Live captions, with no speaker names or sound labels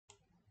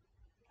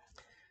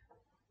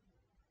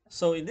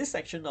So in this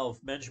section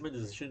of management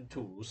decision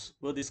tools,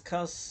 we'll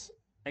discuss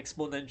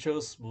exponential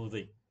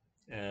smoothing,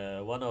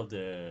 one of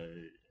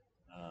the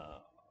uh,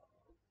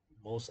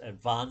 most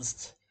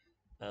advanced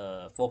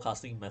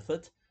forecasting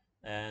method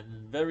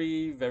and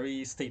very,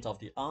 very state of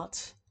the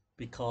art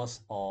because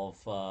of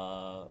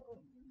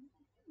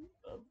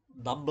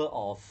number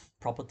of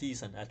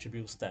properties and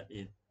attributes that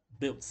it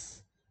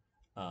builds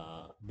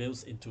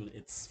builds into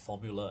its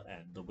formula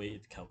and the way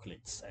it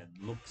calculates and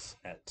looks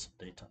at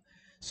data.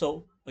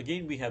 So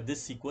again, we have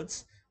this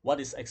sequence.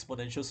 What is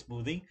exponential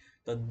smoothing?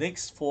 The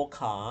next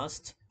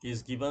forecast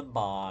is given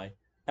by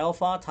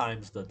alpha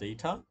times the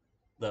data,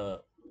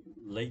 the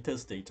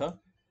latest data,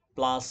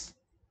 plus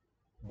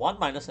 1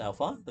 minus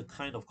alpha, the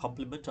kind of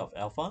complement of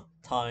alpha,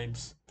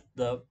 times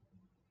the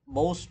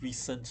most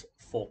recent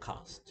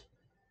forecast.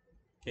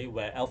 Okay,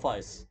 where alpha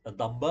is a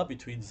number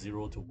between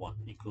 0 to 1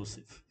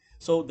 inclusive.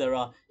 So there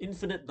are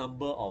infinite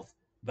number of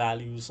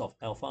values of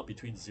alpha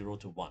between 0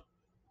 to 1.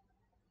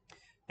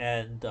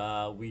 And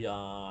we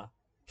are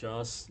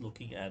just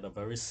looking at a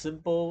very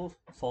simple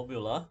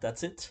formula.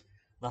 That's it.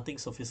 Nothing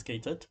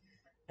sophisticated.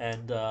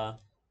 And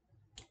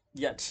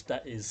yet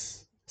that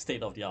is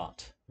state of the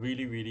art.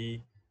 Really,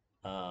 really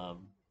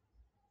um,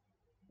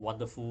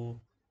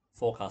 wonderful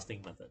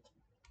forecasting method.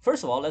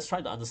 First of all, let's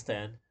try to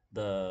understand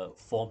the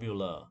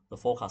formula, the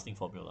forecasting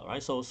formula,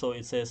 right? So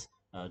it says,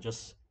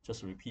 just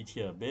repeat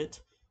here a bit,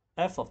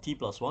 f of t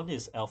plus 1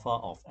 is alpha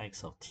of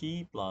x of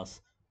t plus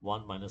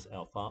 1 minus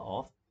alpha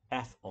of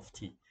f of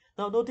t.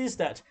 Now notice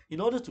that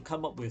in order to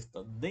come up with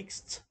the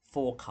next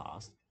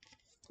forecast,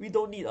 we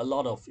don't need a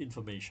lot of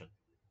information.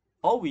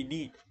 All we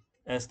need,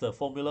 as the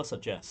formula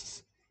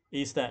suggests,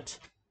 is that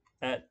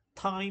at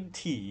time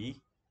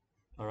t,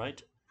 all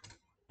right,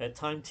 at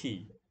time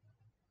t,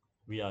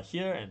 we are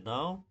here and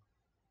now,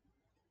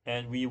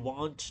 and we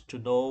want to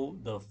know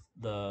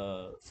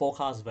the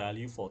forecast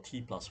value for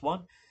t plus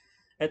 1.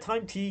 At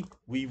time t,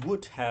 we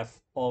would have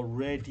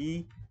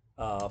already,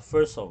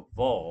 first of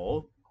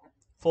all,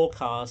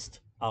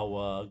 forecast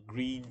our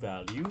green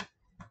value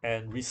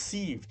and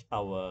received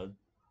our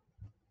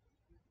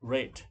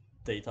red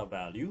data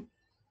value.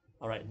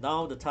 All right,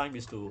 now the time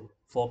is to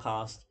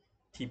forecast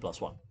t plus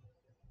 1.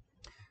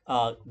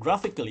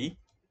 Graphically,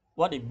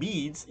 what it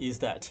means is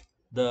that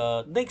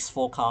the next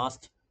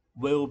forecast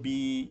will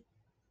be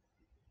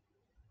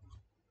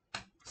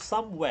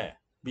somewhere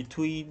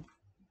between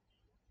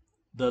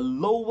the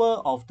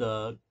lower of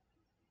the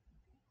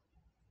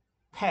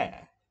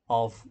pair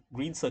of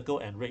green circle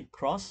and red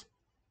cross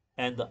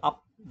and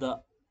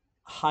the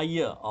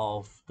higher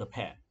of the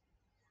pair.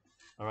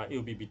 All right, it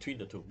will be between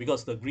the two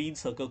because the green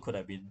circle could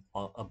have been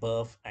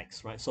above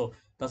x, right? So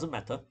doesn't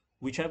matter.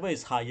 Whichever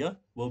is higher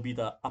will be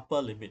the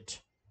upper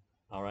limit.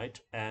 All right,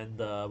 and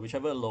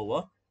whichever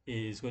lower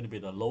is going to be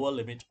the lower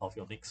limit of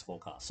your next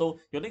forecast. So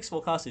your next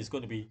forecast is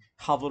going to be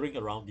hovering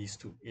around these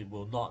two. It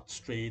will not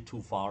stray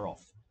too far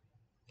off.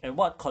 And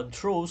what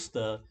controls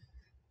the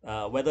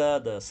whether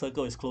the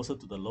circle is closer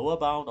to the lower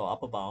bound or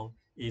upper bound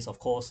is of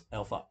course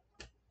alpha.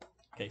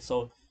 Okay,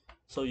 so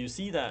you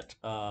see that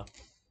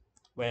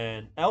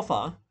when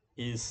alpha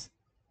is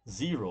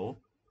 0,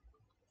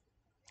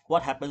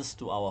 what happens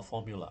to our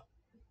formula?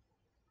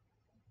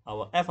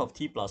 Our f of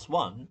t plus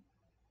 1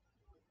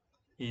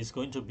 is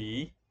going to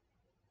be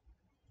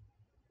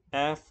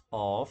f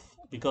of,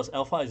 because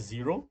alpha is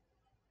 0,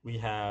 we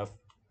have,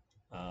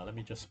 let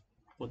me just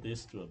put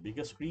this to a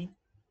bigger screen.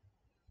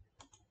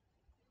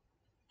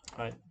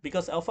 All right,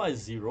 because alpha is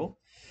 0,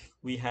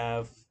 we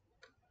have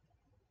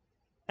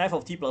f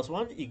of t plus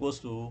 1 equals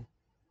to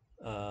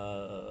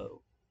uh,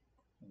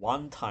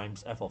 1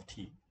 times f of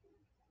t,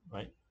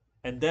 right?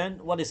 And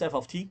then what is f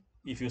of t?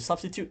 If you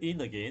substitute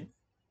in again,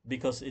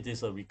 because it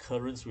is a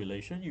recurrence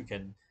relation, you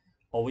can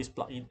always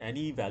plug in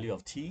any value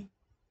of t,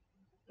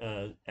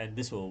 and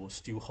this will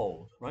still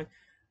hold, right?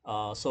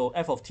 So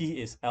f of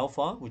t is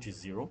alpha, which is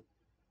 0,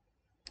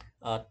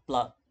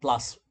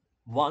 plus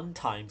 1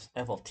 times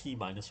f of t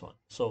minus 1.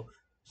 So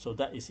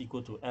that is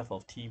equal to f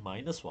of t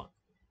minus 1.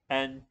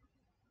 And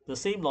the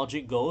same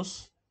logic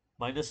goes,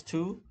 minus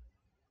 2,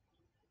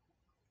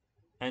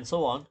 and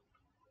so on,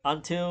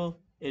 until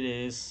it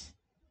is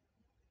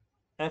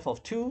f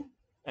of 2.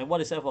 And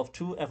what is f of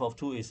 2? F of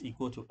 2 is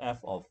equal to f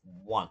of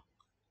 1.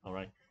 All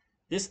right.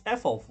 This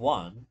f of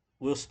 1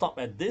 will stop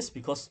at this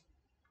because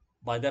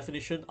by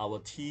definition our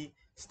t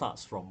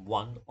starts from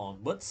 1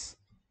 onwards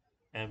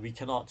and we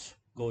cannot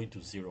go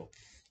into 0.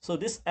 So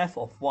this f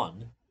of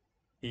 1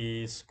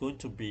 is going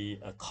to be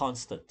a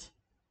constant,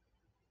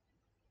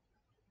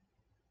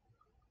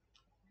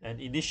 an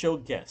initial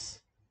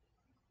guess,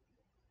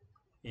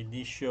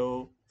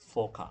 initial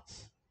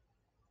forecast.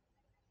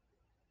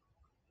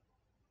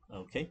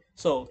 Okay,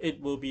 so it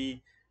will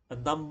be a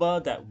number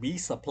that we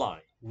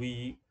supply.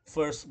 We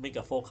first make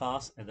a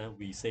forecast and then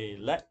we say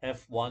let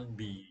f1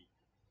 be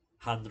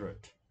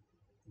 100.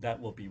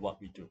 That will be what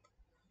we do.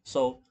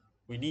 So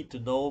we need to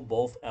know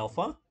both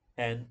alpha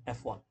and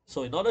f1.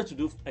 So in order to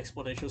do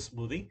exponential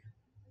smoothing,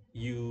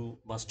 you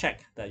must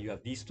check that you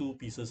have these two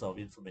pieces of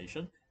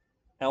information.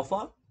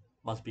 Alpha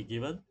must be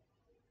given,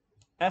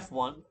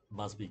 f1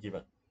 must be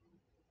given.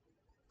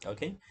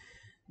 Okay,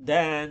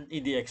 then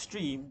in the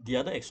extreme, the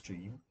other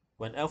extreme,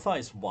 when alpha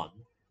is 1,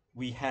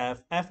 we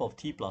have f of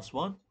t plus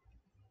 1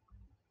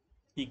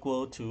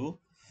 equal to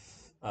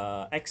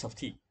x of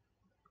t.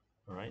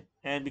 All right,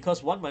 and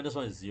because 1 minus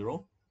 1 is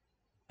 0,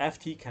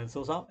 ft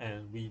cancels out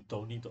and we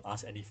don't need to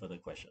ask any further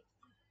question.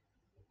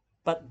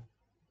 But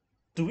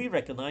do we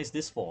recognize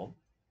this form?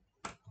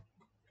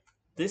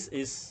 This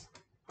is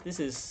this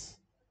is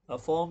a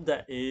form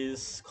that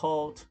is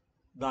called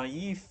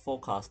naive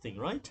forecasting,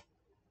 right?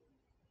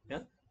 Yeah.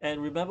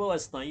 And remember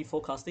what's naive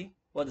forecasting?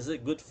 What is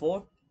it good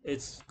for?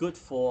 It's good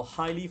for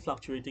highly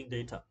fluctuating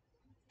data.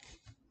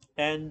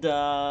 And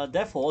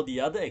therefore, the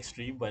other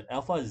extreme, when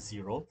alpha is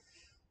 0,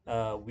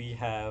 we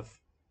have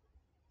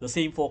the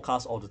same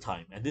forecast all the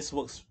time. And this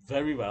works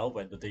very well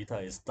when the data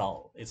is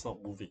dull. It's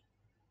not moving,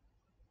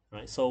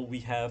 right? So we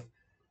have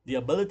the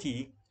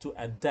ability to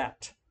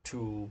adapt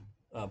to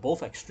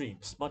both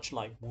extremes, much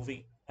like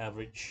moving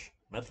average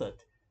method.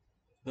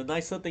 The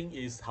nicer thing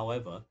is,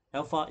 however,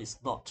 alpha is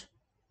not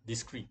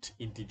discrete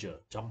integer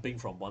jumping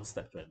from one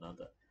step to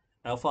another.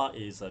 Alpha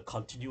is a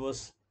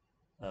continuous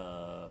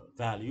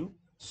value,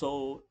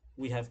 so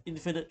we have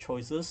infinite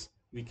choices.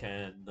 We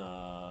can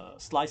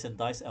slice and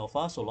dice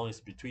alpha so long as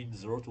it's between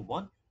 0 to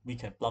 1. We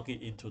can plug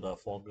it into the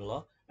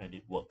formula and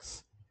it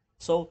works.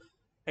 So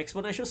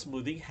exponential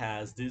smoothing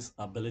has this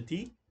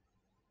ability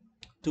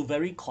to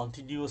very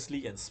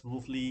continuously and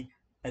smoothly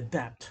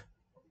adapt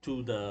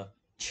to the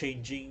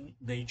changing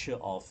nature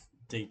of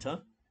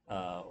data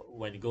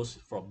when it goes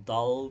from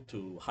dull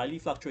to highly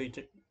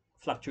fluctuating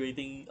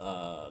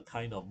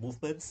kind of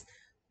movements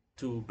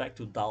to back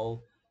to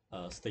dull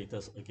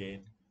status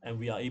again, and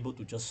we are able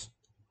to just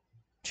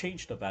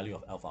change the value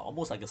of alpha,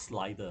 almost like a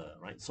slider,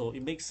 right? So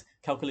it makes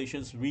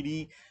calculations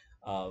really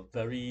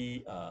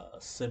very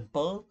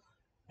simple,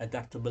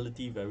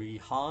 adaptability very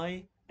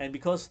high, and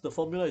because the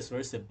formula is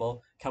very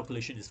simple,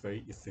 calculation is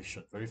very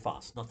efficient, very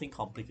fast, nothing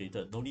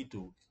complicated, no need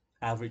to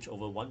average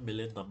over 1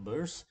 million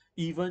numbers,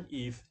 even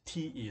if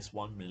t is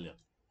 1 million,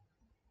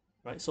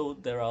 right? So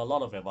there are a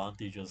lot of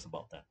advantages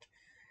about that.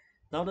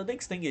 Now the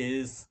next thing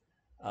is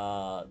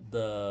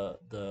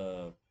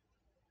the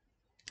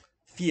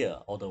fear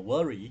or the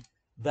worry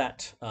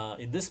that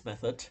in this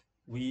method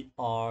we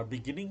are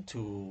beginning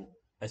to,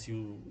 as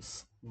you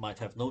might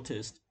have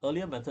noticed,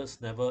 earlier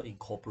methods never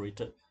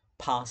incorporated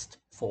past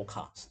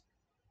forecast,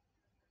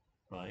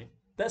 right?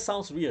 That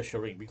sounds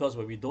reassuring because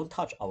when we don't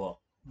touch our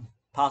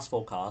past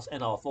forecast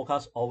and our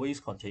forecast always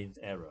contains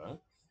error,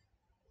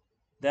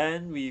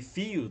 then we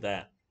feel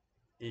that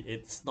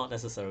it's not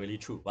necessarily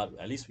true, but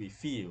at least we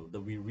feel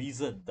that we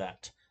reason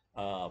that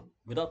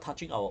without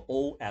touching our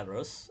old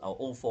errors, our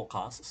old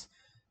forecasts,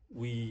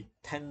 we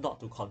tend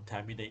not to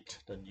contaminate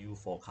the new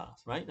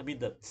forecast, right? I mean,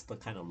 that's the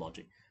kind of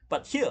logic.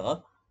 But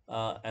here,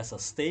 as a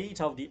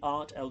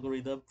state-of-the-art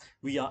algorithm,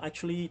 we are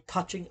actually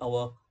touching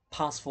our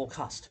past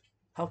forecast.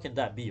 How can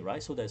that be,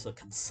 right? So there's a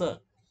concern.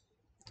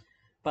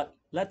 But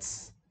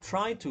let's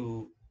try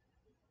to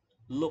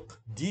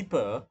look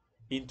deeper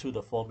into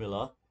the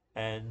formula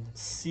and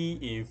see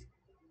if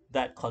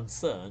that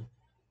concern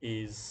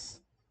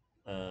is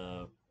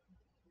uh,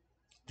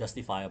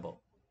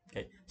 justifiable.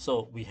 Okay,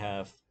 so we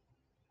have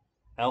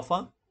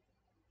alpha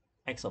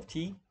x of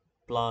t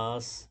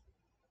plus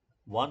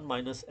 1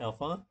 minus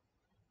alpha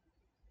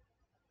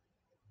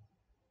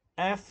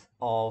f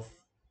of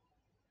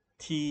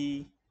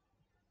t,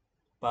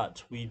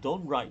 but we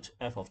don't write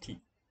f of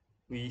t.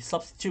 We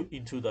substitute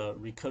into the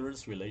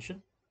recurrence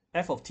relation.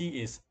 F of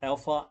t is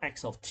alpha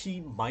x of t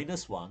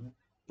minus 1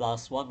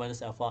 plus 1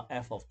 minus alpha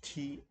f of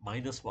t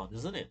minus 1,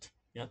 isn't it?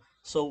 Yeah.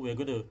 So we're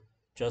going to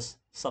just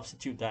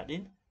substitute that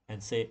in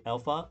and say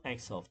alpha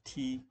x of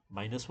t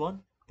minus 1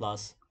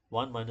 plus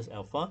 1 minus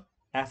alpha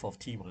f of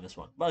t minus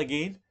 1. But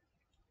again,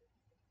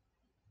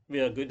 we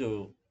are going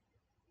to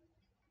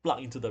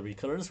plug into the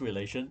recurrence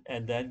relation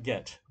and then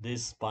get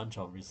this bunch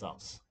of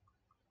results.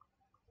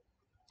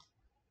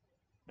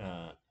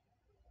 Uh,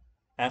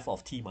 f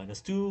of t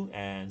minus 2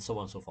 and so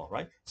on and so forth,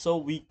 right? So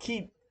we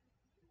keep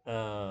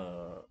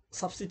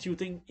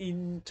substituting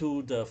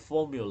into the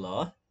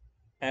formula,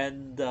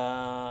 and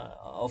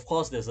of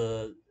course there's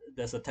a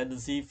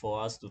tendency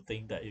for us to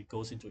think that it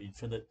goes into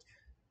infinite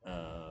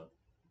uh,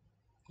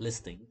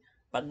 listing,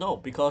 but no,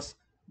 because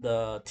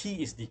the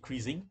t is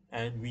decreasing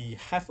and we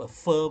have a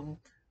firm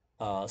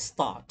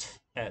start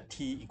at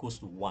t equals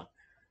to 1.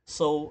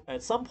 So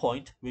at some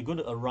point we're going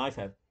to arrive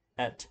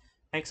at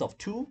x of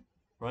 2,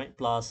 right,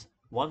 plus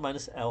 1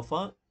 minus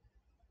alpha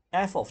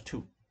f of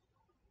 2,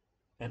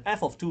 and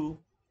f of 2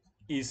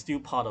 is still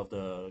part of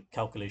the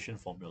calculation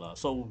formula.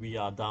 So we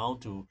are down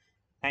to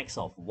x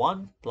of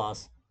 1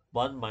 plus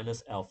 1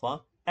 minus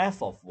alpha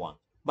f of 1.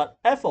 But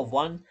f of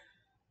 1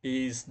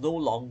 is no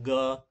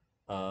longer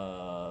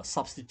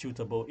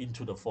substitutable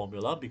into the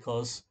formula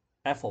because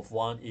f of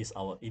 1 is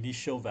our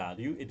initial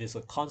value. It is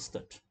a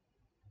constant.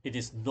 It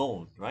is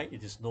known, right?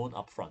 It is known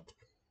upfront.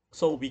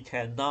 So we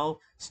can now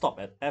stop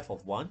at f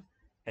of 1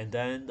 and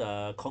then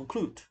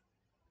conclude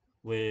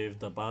with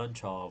the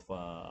bunch of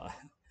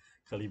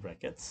curly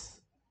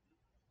brackets.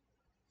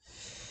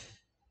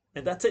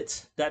 And that's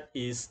it. That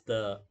is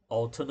the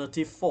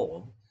alternative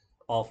form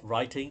of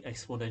writing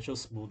exponential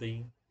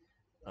smoothing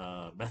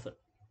method.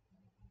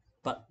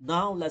 But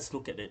now let's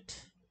look at it.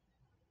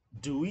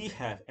 Do we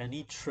have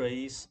any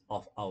trace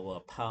of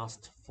our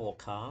past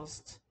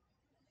forecast?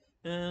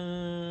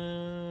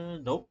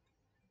 Nope.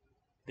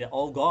 They're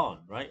all gone,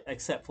 right?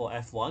 Except for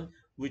F1,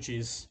 which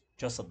is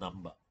just a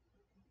number.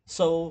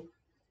 So,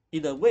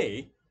 in a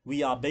way,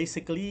 we are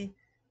basically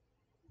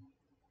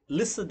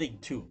listening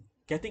to,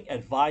 getting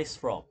advice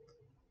from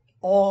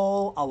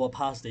all our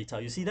past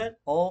data. You see that?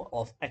 All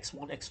of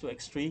x1, x2,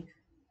 x3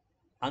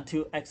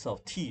 until x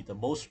of t, the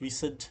most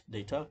recent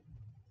data,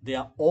 they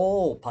are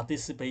all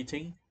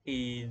participating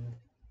in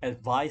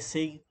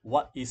advising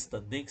what is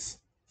the next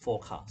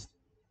forecast.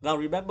 Now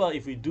remember,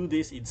 if we do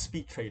this in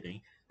speed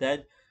trading,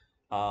 then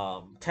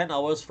 10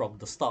 hours from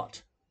the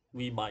start,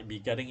 we might be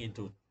getting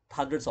into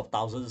hundreds of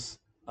thousands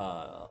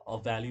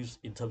of values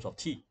in terms of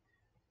t,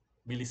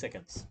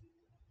 milliseconds,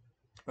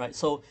 right?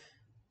 So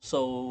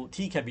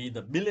t can be in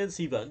the millions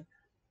even.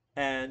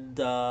 And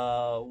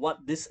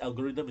what this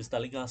algorithm is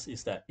telling us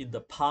is that in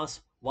the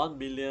past 1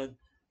 million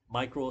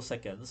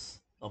microseconds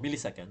or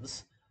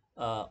milliseconds,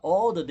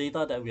 all the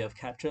data that we have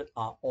captured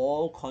are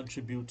all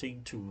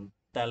contributing to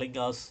telling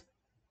us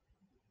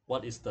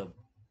what is the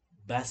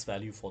best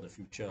value for the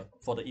future,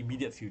 for the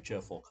immediate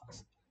future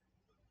forecast.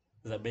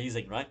 It's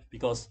amazing, right?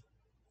 Because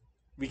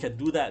we can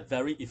do that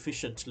very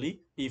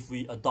efficiently if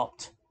we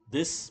adopt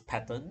this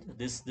pattern,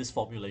 this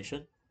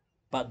formulation.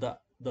 But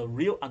the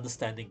real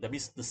understanding, that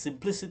means the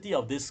simplicity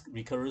of this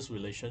recurrence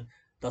relation,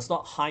 does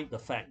not hide the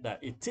fact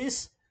that it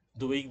is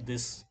doing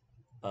this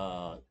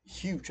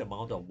huge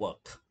amount of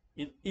work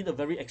in a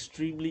very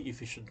extremely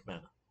efficient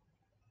manner.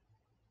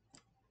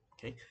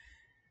 Okay,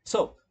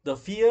 so the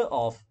fear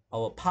of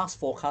our past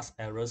forecast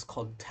errors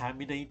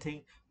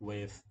contaminating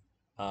with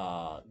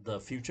the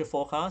future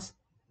forecast,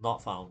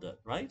 not founded,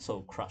 right?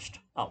 So crushed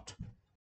out.